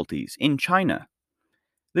difficulties in China.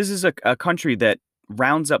 This is a country that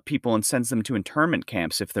rounds up people and sends them to internment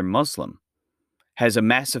camps if they're Muslim, has a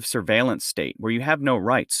massive surveillance state where you have no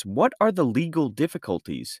rights. What are the legal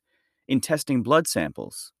difficulties in testing blood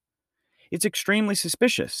samples? It's extremely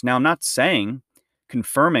suspicious. Now, I'm not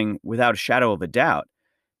confirming without a shadow of a doubt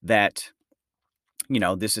that,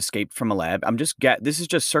 this escaped from a lab. This is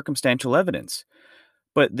just circumstantial evidence.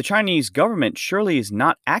 But the Chinese government surely is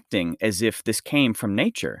not acting as if this came from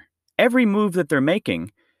nature. Every move that they're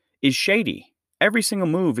making is shady. Every single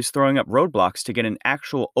move is throwing up roadblocks to get an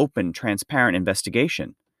actual open, transparent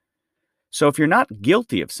investigation. So if you're not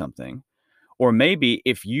guilty of something, or maybe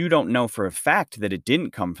if you don't know for a fact that it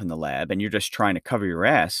didn't come from the lab and you're just trying to cover your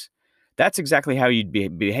ass, that's exactly how you'd be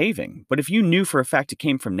behaving. But if you knew for a fact it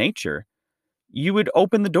came from nature, you would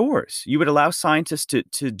open the doors. You would allow scientists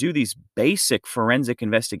to do these basic forensic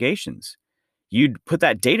investigations. You'd put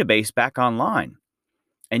that database back online.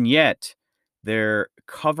 And yet they're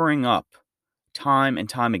covering up time and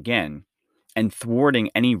time again and thwarting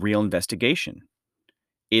any real investigation.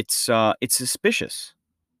 It's suspicious.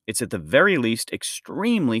 It's at the very least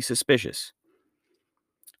extremely suspicious.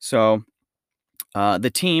 So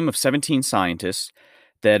the team of 17 scientists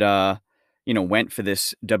that went for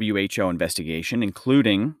this WHO investigation,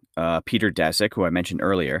 including Peter Daszak, who I mentioned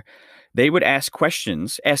earlier, they would ask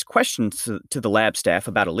questions to the lab staff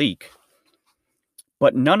about a leak.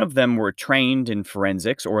 But none of them were trained in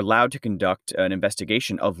forensics or allowed to conduct an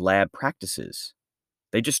investigation of lab practices.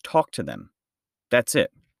 They just talked to them. That's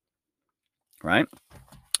it. Right?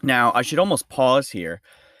 Now, I should almost pause here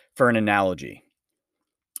for an analogy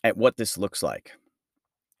at what this looks like.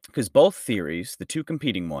 Because both theories, the two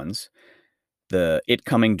competing ones, it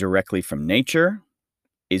coming directly from nature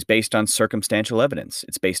is based on circumstantial evidence.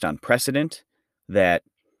 It's based on precedent that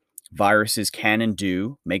viruses can and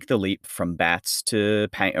do make the leap from bats to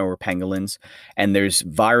pangolins. And there's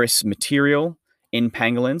virus material in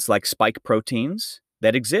pangolins like spike proteins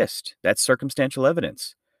that exist. That's circumstantial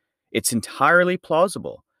evidence. It's entirely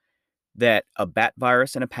plausible that a bat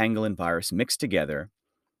virus and a pangolin virus mixed together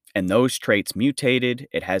and those traits mutated.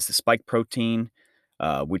 It has the spike protein,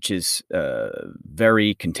 which is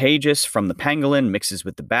very contagious from the pangolin, mixes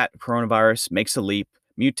with the bat coronavirus, makes a leap,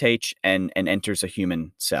 mutates, and enters a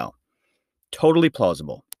human cell. Totally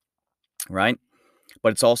plausible, right?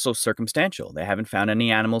 But it's also circumstantial. They haven't found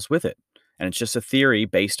any animals with it. And it's just a theory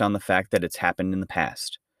based on the fact that it's happened in the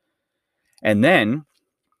past. And then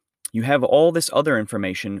you have all this other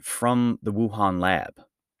information from the Wuhan lab.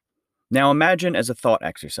 Now imagine as a thought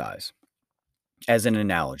exercise, as an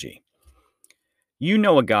analogy. You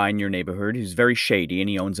know a guy in your neighborhood who's very shady and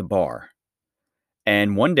he owns a bar.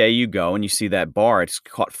 And one day you go and you see that bar, it's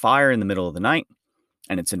caught fire in the middle of the night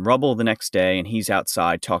and it's in rubble the next day and he's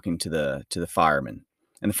outside talking to the fireman.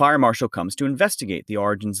 And the fire marshal comes to investigate the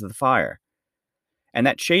origins of the fire. And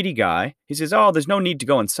that shady guy, he says, "Oh, there's no need to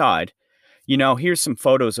go inside. You know, here's some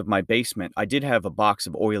photos of my basement. I did have a box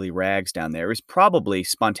of oily rags down there. It's probably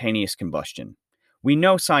spontaneous combustion. We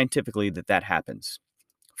know scientifically that that happens.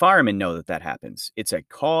 Firemen know that that happens. It's a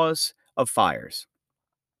cause of fires."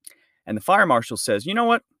 And the fire marshal says, "You know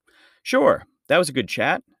what? Sure, that was a good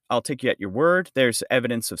chat. I'll take you at your word. There's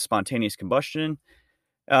evidence of spontaneous combustion.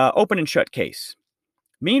 Open and shut case."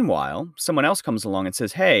 Meanwhile, someone else comes along and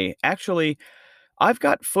says, "Hey, actually, I've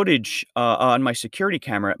got footage on my security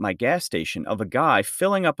camera at my gas station of a guy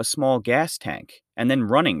filling up a small gas tank and then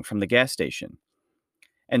running from the gas station."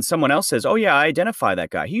 And someone else says, "Oh yeah, I identify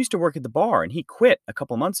that guy. He used to work at the bar and he quit a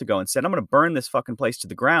couple months ago and said, I'm going to burn this fucking place to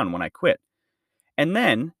the ground when I quit." And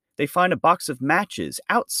then they find a box of matches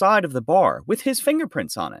outside of the bar with his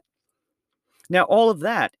fingerprints on it. Now, all of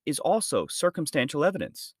that is also circumstantial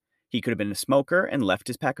evidence. He could have been a smoker and left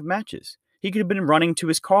his pack of matches. He could have been running to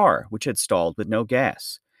his car, which had stalled with no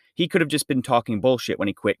gas. He could have just been talking bullshit when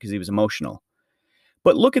he quit because he was emotional.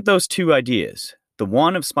 But look at those two ideas. The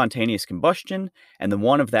one of spontaneous combustion and the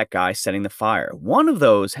one of that guy setting the fire. One of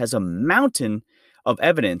those has a mountain of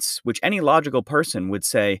evidence which any logical person would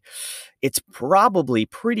say it's probably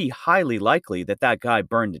pretty highly likely that that guy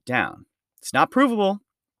burned it down. It's not provable,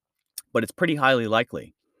 but it's pretty highly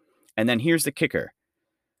likely. And then here's the kicker.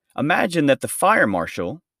 Imagine that the fire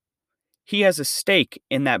marshal, he has a stake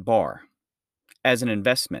in that bar as an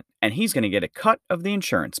investment, and he's going to get a cut of the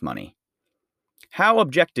insurance money. How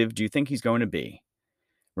objective do you think he's going to be?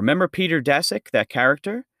 Remember Peter Daszak, that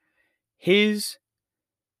character? His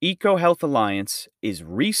EcoHealth Alliance is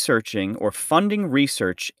researching or funding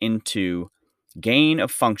research into gain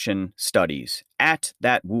of function studies at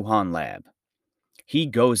that Wuhan lab. He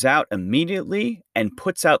goes out immediately and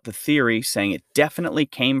puts out the theory saying it definitely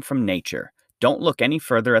came from nature. Don't look any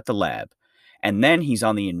further at the lab. And then he's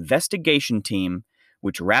on the investigation team,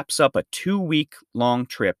 which wraps up a 2-week-long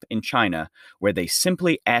trip in China where they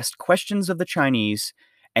simply asked questions of the Chinese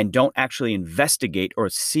and don't actually investigate or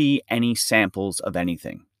see any samples of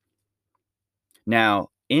anything. Now,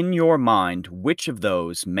 in your mind, which of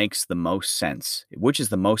those makes the most sense? Which is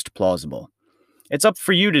the most plausible? It's up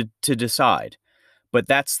for you to decide. But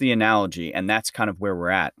that's the analogy, and that's kind of where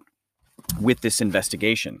we're at with this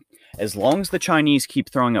investigation. As long as the Chinese keep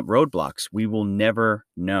throwing up roadblocks, we will never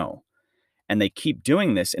know. And they keep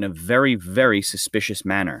doing this in a very, very suspicious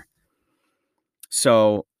manner.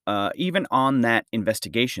 So even on that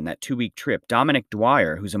investigation, that 2-week trip, Dominic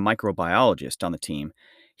Dwyer, who's a microbiologist on the team,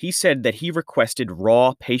 he said that he requested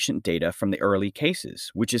raw patient data from the early cases,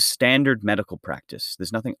 which is standard medical practice.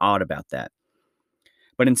 There's nothing odd about that.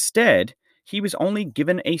 But instead, he was only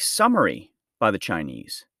given a summary by the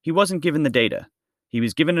Chinese. He wasn't given the data. He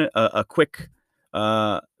was given a quick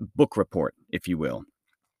book report, if you will.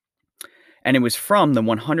 And it was from the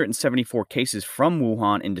 174 cases from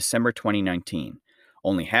Wuhan in December 2019.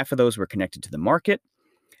 Only half of those were connected to the market.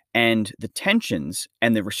 And the tensions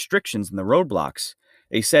and the restrictions and the roadblocks,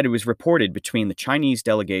 they said it was reported between the Chinese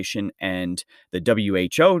delegation and the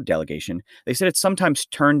WHO delegation. They said it sometimes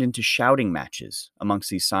turned into shouting matches amongst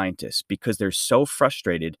these scientists because they're so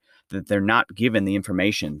frustrated that they're not given the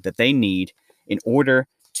information that they need in order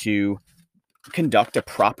to conduct a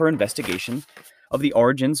proper investigation of the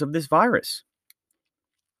origins of this virus.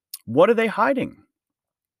 What are they hiding?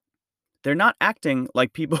 They're not acting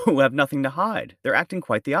like people who have nothing to hide. They're acting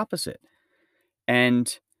quite the opposite.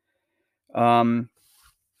 And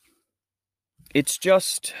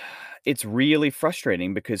it's really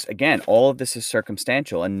frustrating because, again, all of this is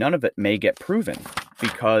circumstantial and none of it may get proven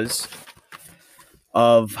because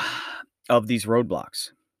of these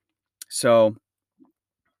roadblocks. So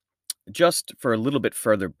just for a little bit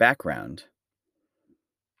further background,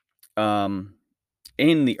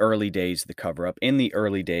 in the early days of the cover-up, in the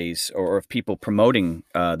early days or of people promoting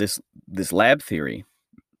this lab theory,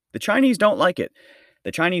 the Chinese don't like it.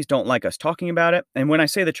 The Chinese don't like us talking about it. And when I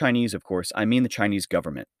say the Chinese, of course, I mean the Chinese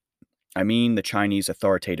government. I mean the Chinese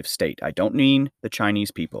authoritative state. I don't mean the Chinese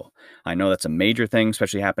people. I know that's a major thing,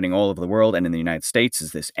 especially happening all over the world and in the United States,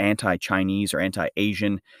 is this anti-Chinese or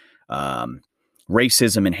anti-Asian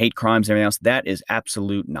racism and hate crimes and everything else. That is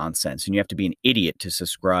absolute nonsense. And you have to be an idiot to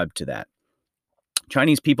subscribe to that.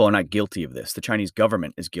 Chinese people are not guilty of this. The Chinese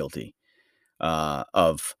government is guilty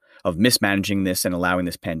of mismanaging this and allowing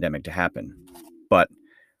this pandemic to happen. But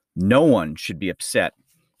no one should be upset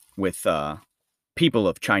with people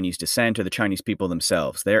of Chinese descent or the Chinese people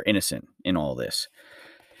themselves. They're innocent in all this.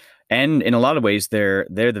 And in a lot of ways, they're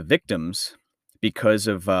the victims because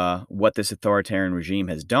of what this authoritarian regime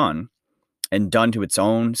has done and done to its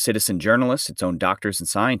own citizen journalists, its own doctors and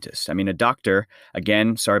scientists. I mean, a doctor,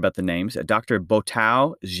 again, sorry about the names, a Dr.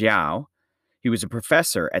 Botao Xiao, he was a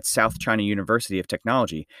professor at South China University of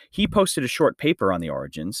Technology. He posted a short paper on the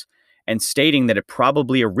origins and stating that it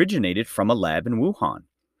probably originated from a lab in Wuhan.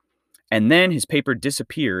 And then his paper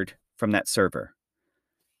disappeared from that server.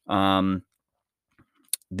 In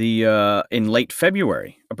late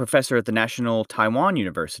February, a professor at the National Taiwan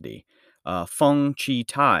University, Feng Chi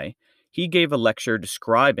Tai, he gave a lecture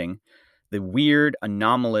describing the weird,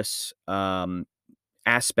 anomalous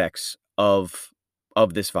aspects of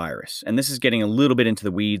this virus. And this is getting a little bit into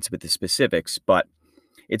the weeds with the specifics, but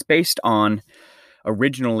it's based on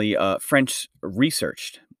originally French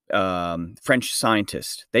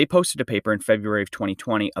scientists. They posted a paper in February of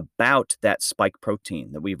 2020 about that spike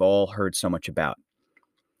protein that we've all heard so much about.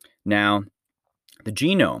 Now, the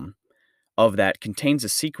genome of that contains a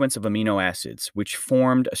sequence of amino acids which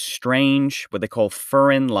formed a strange, what they call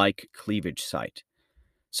furin-like cleavage site.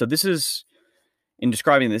 So this is, in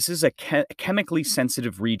describing this is a chemically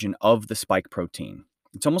sensitive region of the spike protein.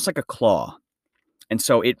 It's almost like a claw. And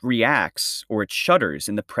so it reacts or it shudders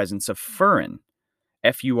in the presence of furin,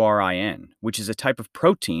 Furin, which is a type of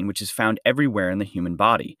protein which is found everywhere in the human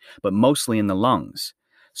body, but mostly in the lungs.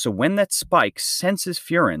 So when that spike senses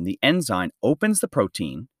furin, the enzyme opens the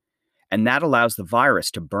protein, and that allows the virus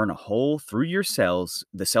to burn a hole through your cells,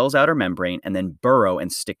 the cell's outer membrane, and then burrow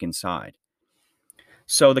and stick inside.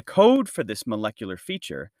 So the code for this molecular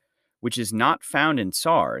feature, which is not found in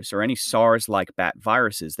SARS or any SARS-like bat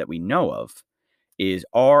viruses that we know of, is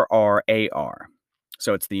RRAR.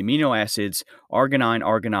 So it's the amino acids arginine,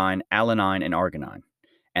 arginine, alanine, and arginine.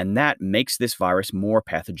 And that makes this virus more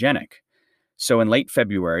pathogenic. So in late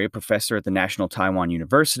February, a professor at the National Taiwan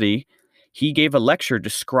University, he gave a lecture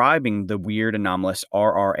describing the weird anomalous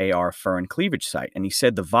RRAR furin cleavage site. And he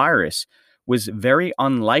said the virus was very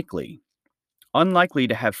unlikely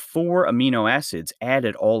to have 4 amino acids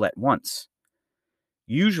added all at once.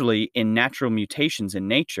 Usually in natural mutations in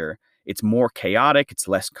nature, it's more chaotic, it's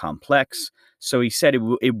less complex. So he said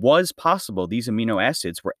it was possible these amino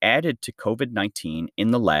acids were added to COVID-19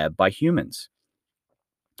 in the lab by humans.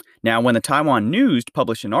 Now, when the Taiwan News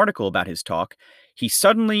published an article about his talk, he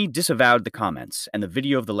suddenly disavowed the comments, and the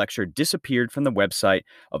video of the lecture disappeared from the website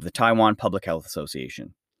of the Taiwan Public Health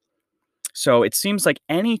Association. So it seems like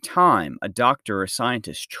any time a doctor or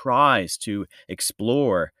scientist tries to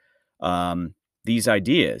explore these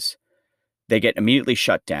ideas, they get immediately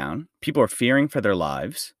shut down. People are fearing for their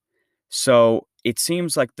lives. So it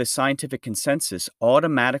seems like the scientific consensus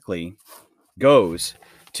automatically goes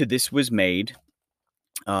to this was made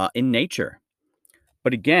in nature.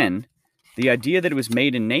 But again, the idea that it was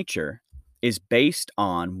made in nature is based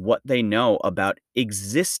on what they know about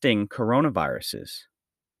existing coronaviruses.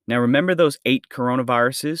 Now, remember those 8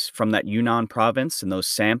 coronaviruses from that Yunnan province and those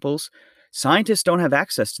samples? Scientists don't have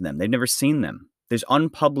access to them. They've never seen them. There's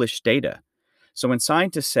unpublished data. So when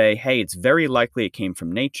scientists say, hey, it's very likely it came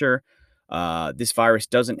from nature, this virus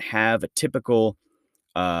doesn't have a typical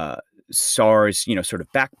SARS, sort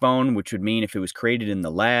of backbone, which would mean if it was created in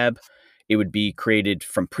the lab, it would be created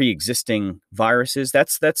from pre-existing viruses.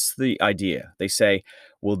 That's the idea. They say,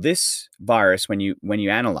 well, this virus, when you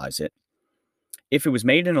analyze it, if it was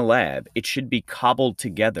made in a lab, it should be cobbled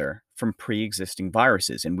together from pre-existing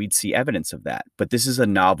viruses, and we'd see evidence of that. But this is a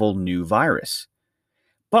novel new virus.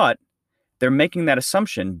 But they're making that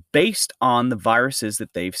assumption based on the viruses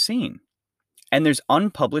that they've seen. And there's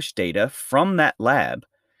unpublished data from that lab,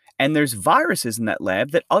 and there's viruses in that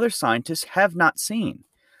lab that other scientists have not seen.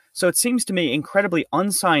 So it seems to me incredibly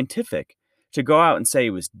unscientific to go out and say it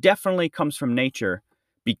was definitely comes from nature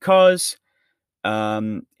because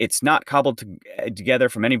it's not cobbled together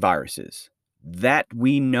from any viruses that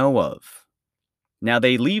we know of. Now,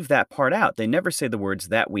 they leave that part out. They never say the words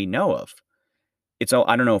that we know of.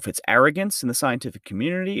 I don't know if it's arrogance in the scientific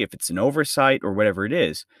community, if it's an oversight or whatever it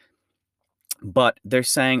is, but they're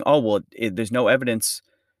saying, oh, well, there's no evidence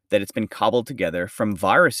that it's been cobbled together from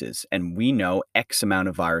viruses, and we know X amount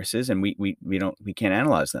of viruses, and we can't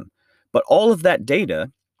analyze them. But all of that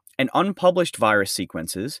data and unpublished virus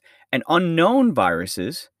sequences and unknown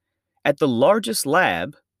viruses at the largest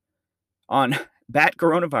lab on bat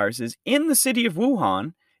coronaviruses in the city of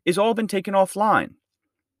Wuhan is all been taken offline.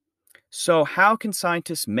 So how can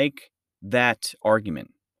scientists make that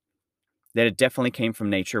argument that it definitely came from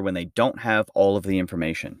nature when they don't have all of the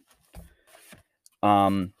information?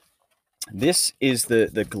 This is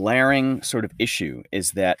the glaring sort of issue,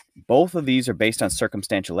 is that both of these are based on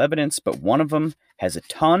circumstantial evidence, but one of them has a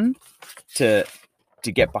ton to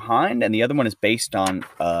get behind, and the other one is based on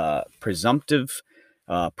presumptive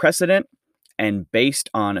precedent and based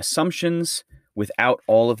on assumptions without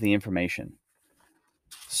all of the information.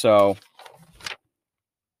 So,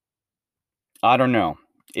 I don't know.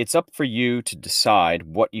 It's up for you to decide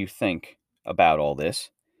what you think about all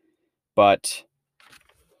this, but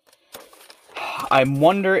I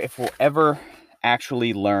wonder if we'll ever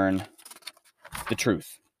actually learn the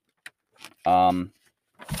truth.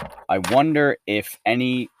 I wonder if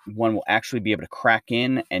anyone will actually be able to crack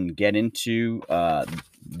in and get into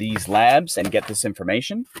these labs and get this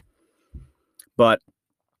information. But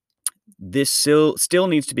this still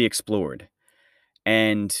needs to be explored.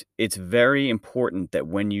 And it's very important that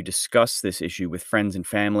when you discuss this issue with friends and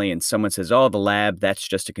family and someone says, oh, the lab, that's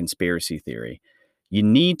just a conspiracy theory, you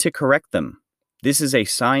need to correct them. This is a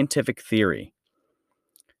scientific theory.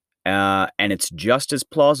 And it's just as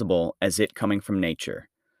plausible as it coming from nature.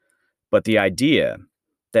 But the idea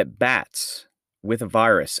that bats with a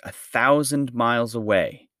virus 1,000 miles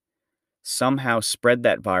away somehow spread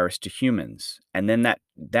that virus to humans, and then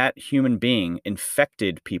that human being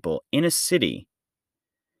infected people in a city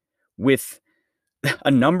with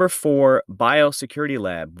a number 4 biosecurity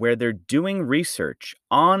lab where they're doing research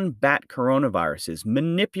on bat coronaviruses,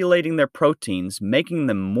 manipulating their proteins, making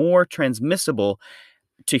them more transmissible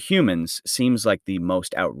to humans, seems like the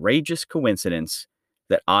most outrageous coincidence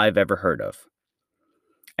that I've ever heard of.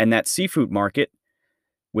 And that seafood market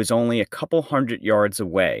was only a couple hundred yards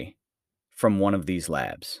away from one of these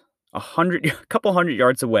labs. A couple hundred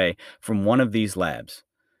yards away from one of these labs.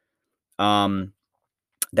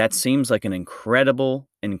 That seems like an incredible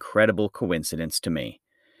coincidence to me.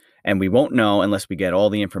 And we won't know unless we get all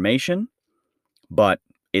the information, but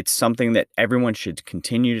it's something that everyone should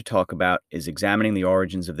continue to talk about, is examining the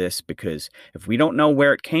origins of this, because if we don't know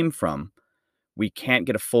where it came from, we can't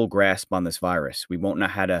get a full grasp on this virus. We won't know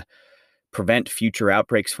how to prevent future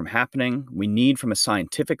outbreaks from happening. We need, from a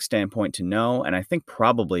scientific standpoint, to know, and I think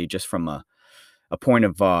probably just from a point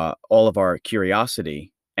of all of our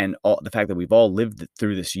curiosity and the fact that we've all lived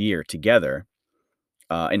through this year together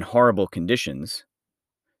in horrible conditions,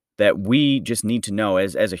 that we just need to know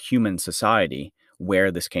as a human society where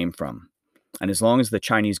this came from. And as long as the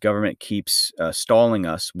Chinese government keeps stalling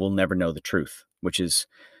us, we'll never know the truth, which is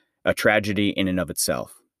a tragedy in and of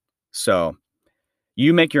itself. So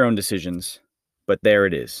you make your own decisions, but there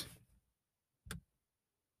it is.